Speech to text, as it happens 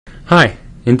Hi,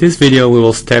 in this video we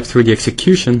will step through the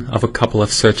execution of a couple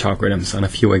of search algorithms on a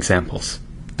few examples.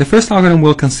 The first algorithm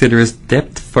we'll consider is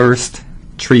depth-first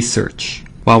tree search.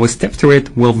 While we step through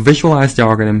it, we'll visualize the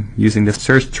algorithm using the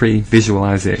search tree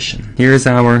visualization. Here's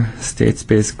our state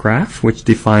space graph, which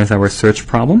defines our search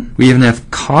problem. We even have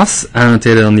costs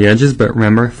annotated on the edges, but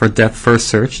remember, for depth-first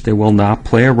search, they will not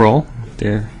play a role.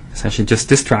 They're essentially just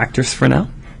distractors for now.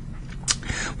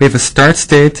 We have a start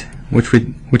state,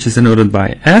 which is denoted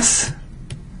by S,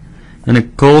 and a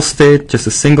goal state, just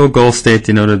a single goal state,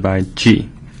 denoted by G.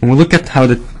 When we look at how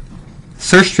the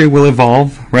search tree will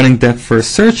evolve, running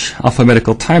depth-first search,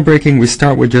 alphabetical tie-breaking, we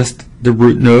start with just the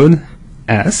root node,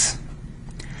 S.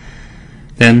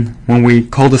 Then, when we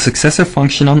call the successor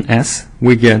function on S,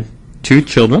 we get two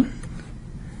children,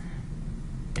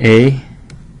 A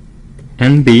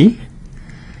and B.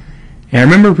 And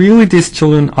remember, really these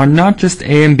children are not just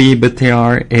A and B, but they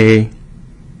are a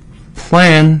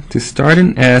plan to start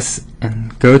in S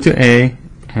and go to A,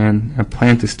 and a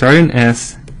plan to start in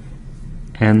S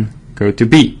and go to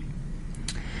B.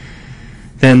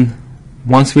 Then,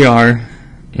 once we are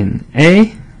in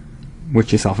A,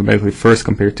 which is alphabetically first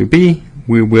compared to B,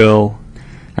 we will,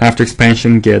 after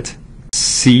expansion, get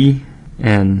C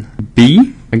and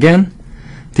B. Again,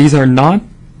 these are not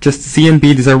just C and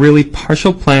B, these are really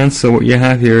partial plans, so what you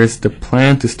have here is the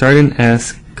plan to start in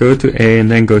S, go to A, and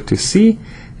then go to C,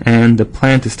 and the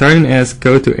plan to start in S,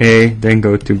 go to A, then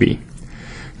go to B.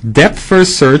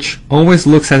 Depth-first search always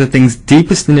looks at the things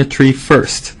deepest in the tree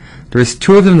first. There's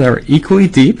two of them that are equally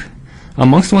deep.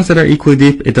 Amongst the ones that are equally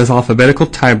deep, it does alphabetical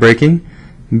tie-breaking.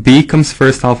 B comes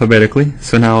first alphabetically,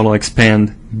 so now it'll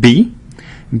expand B.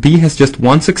 B has just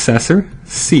one successor,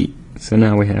 C. So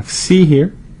now we have C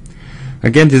here.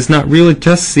 Again, this is not really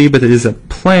just C, but it is a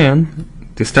plan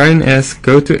to start in S,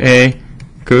 go to A,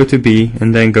 go to B,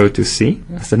 and then go to C.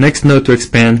 As the next node to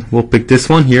expand, we'll pick this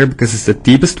one here because it's the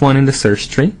deepest one in the search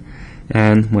tree.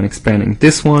 And when expanding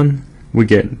this one, we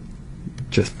get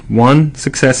just one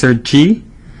successor, G.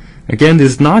 Again,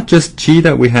 this is not just G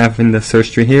that we have in the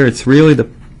search tree here, it's really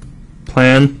the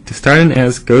plan to start in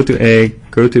S, go to A,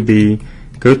 go to B,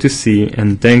 go to C,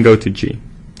 and then go to G.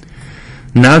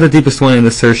 Now the deepest one in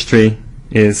the search tree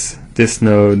is this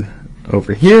node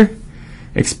over here.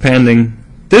 Expanding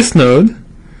this node,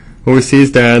 what we see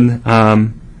is that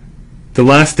the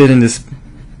last state in this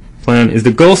plan is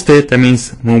the goal state. That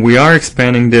means when we are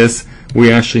expanding this, we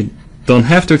actually don't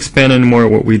have to expand anymore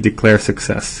what we declare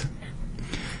success.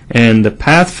 And the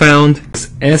path found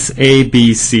is S, A,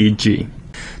 B, C, G.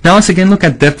 Now let's again look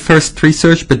at depth-first tree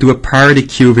search, but do a priority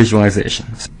queue visualization.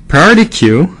 Priority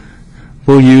queue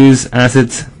we'll use as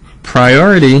its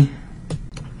priority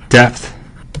depth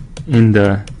in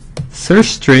the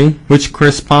search tree, which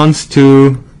corresponds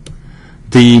to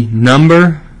the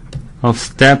number of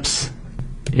steps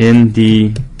in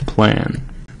the plan.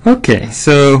 Okay,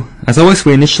 so as always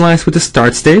we initialize with the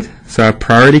start state. So our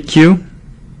priority queue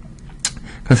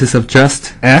consists of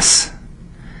just S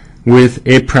with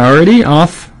a priority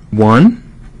of 1.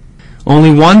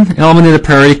 Only one element in the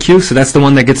priority queue, so that's the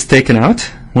one that gets taken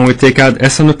out. When we take out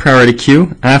S from the priority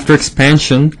queue, after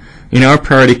expansion, in our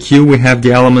priority queue we have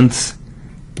the elements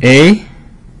A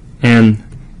and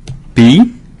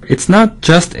B. It's not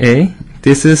just A.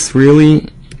 This is really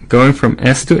going from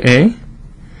S to A.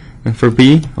 And for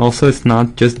B, also it's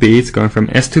not just B, it's going from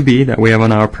S to B that we have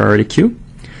on our priority queue.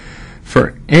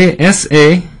 For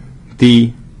SA,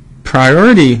 the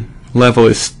priority level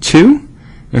is 2.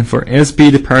 And for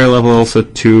SB, the priority level also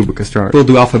 2, because there are. We'll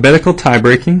do alphabetical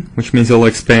tie-breaking, which means we'll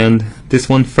expand this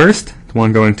one first, the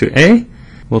one going to A.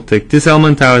 We'll take this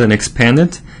element out and expand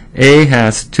it. A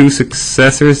has two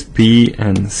successors, B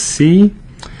and C.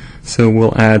 So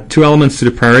we'll add two elements to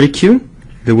the priority queue.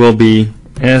 There will be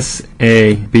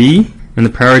SAB, and the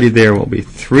priority there will be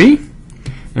 3.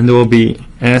 And there will be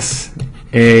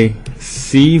SAC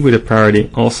with a priority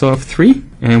also of 3.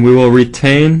 And we will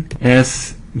retain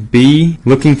SB,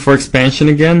 looking for expansion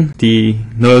again. The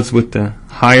nodes with the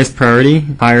highest priority,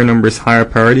 higher numbers, higher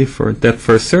priority for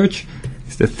depth-first search,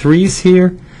 is the 3s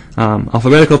here.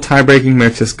 Alphabetical tie-breaking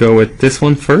makes us go with this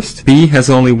one first. B has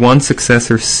only one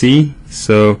successor, C,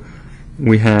 so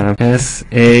we have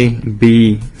SABC.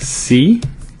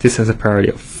 This has a priority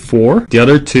of 4. The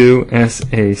other two,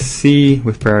 SAC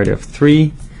with priority of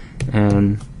 3,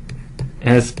 and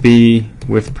SB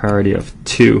with priority of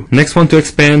 2. Next one to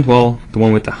expand, well, the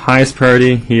one with the highest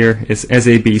priority here is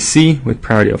SABC with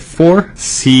priority of 4.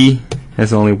 C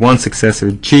has only one successor,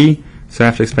 G. So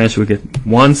after expansion we get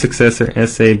one successor,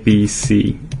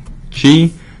 SABCG.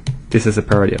 This has a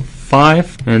priority of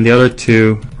 5, and the other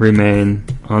two remain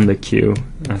on the queue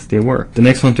as they were. The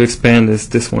next one to expand is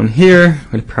this one here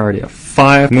with a priority of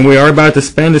 5. When we are about to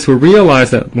expand this, we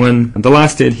realize that when the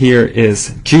last state here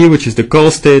is G, which is the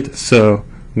goal state, so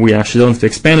we actually don't have to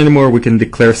expand anymore. We can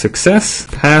declare success.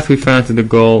 The path we found to the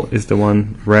goal is the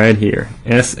one right here,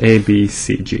 S, A, B,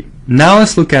 C, G. Now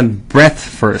let's look at breadth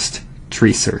first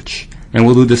tree search, and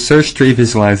we'll do the search tree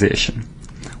visualization.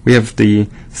 We have the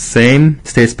same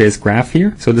state space graph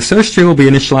here. So the search tree will be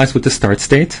initialized with the start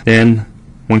state. Then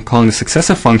when calling the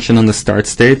successor function on the start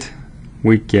state,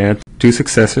 we get two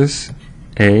successors,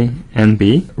 A and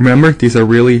B. Remember, these are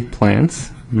really plants,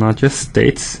 not just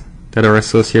states that are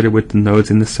associated with the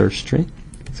nodes in the search tree.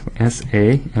 So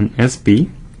SA and SB.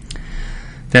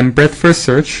 Then breadth first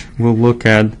search will look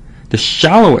at the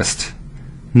shallowest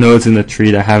nodes in the tree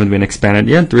that haven't been expanded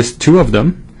yet. There's two of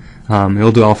them.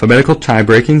 It'll do alphabetical tie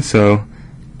breaking, so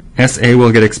SA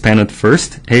will get expanded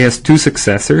first. A has two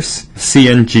successors, C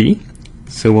and G,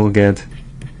 so we'll get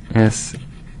SAC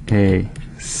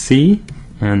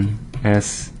and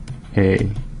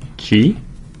SAG.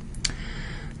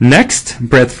 Next,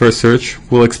 breadth first search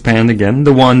will expand again,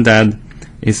 the one that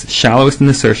is shallowest in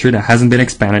the search tree that hasn't been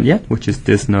expanded yet, which is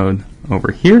this node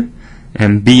over here.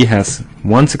 And B has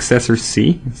one successor,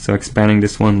 C, so expanding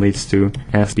this one leads to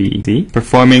SBD.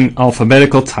 Performing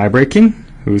alphabetical tie breaking,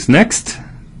 who's next?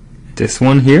 This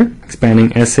one here.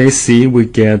 Expanding SAC, we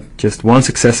get just one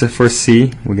successor for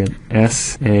C, we get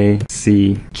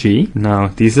SACG. Now,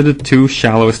 these are the two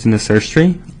shallowest in the search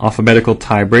tree. Alphabetical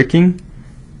tie breaking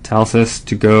tells us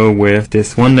to go with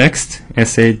this one next,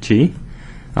 SAG.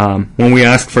 When we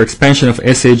ask for expansion of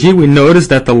SAG, we notice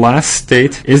that the last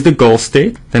state is the goal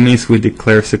state. That means we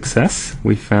declare success.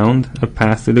 We found a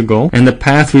path to the goal. And the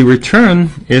path we return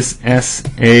is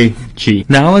SAG.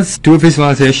 Now let's do a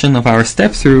visualization of our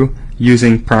step through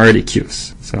using priority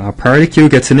queues. So our priority queue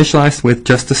gets initialized with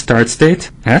just the start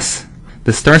state, S.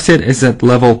 The start state is at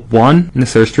level 1 in the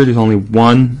search tree. There's only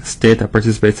one state that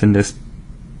participates in this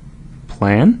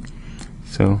plan.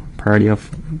 So priority of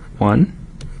 1.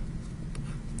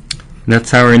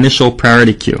 That's our initial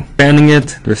priority queue. Expanding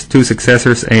it, there's two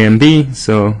successors, A and B,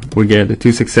 so we get the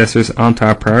two successors onto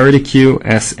our priority queue,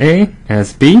 SA,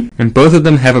 SB, and both of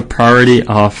them have a priority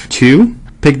of 2.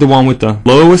 Pick the one with the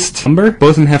lowest number.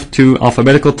 Both of them have two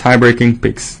alphabetical tie-breaking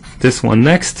picks. This one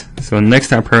next, so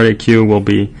next our priority queue will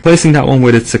be placing that one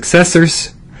with its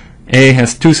successors. A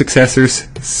has two successors,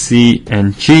 C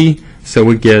and G, so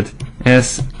we get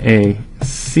SAC,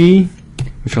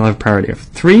 which will have a priority of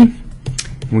 3.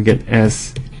 We get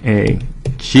SAG,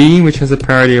 which has a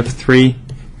priority of 3,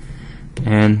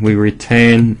 and we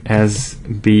retain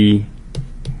SB,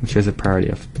 which has a priority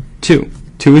of 2.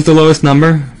 2 is the lowest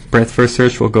number. Breadth first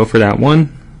search will go for that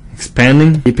one.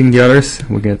 Expanding, keeping the others,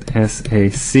 we get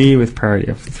SAC with priority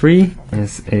of 3,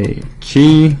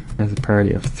 SAG has a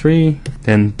priority of 3,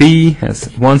 then B has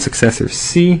one successor,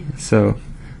 C, so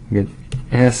we get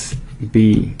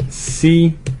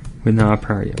SBC with now a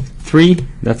priority of 3.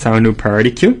 That's our new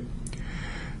priority queue.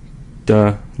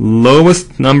 The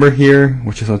lowest number here,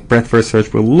 which is what breadth first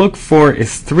search will look for,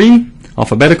 is 3.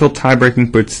 Alphabetical tie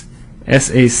breaking puts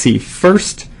SAC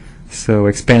first, so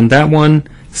expand that one.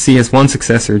 C has one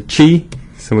successor, G,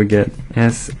 so we get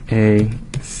SACG,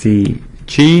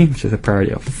 which is a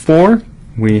priority of 4.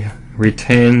 We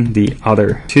retain the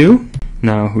other 2.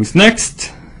 Now who's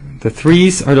next? The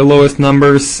 3s are the lowest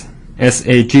numbers.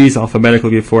 SAG is alphabetically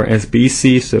before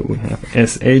SBC, so we have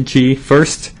SAG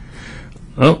first.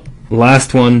 Oh,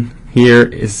 last one here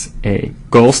is a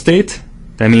goal state.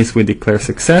 That means we declare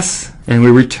success, and we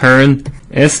return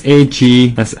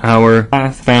SAG as our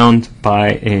path found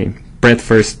by a breadth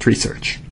first tree search.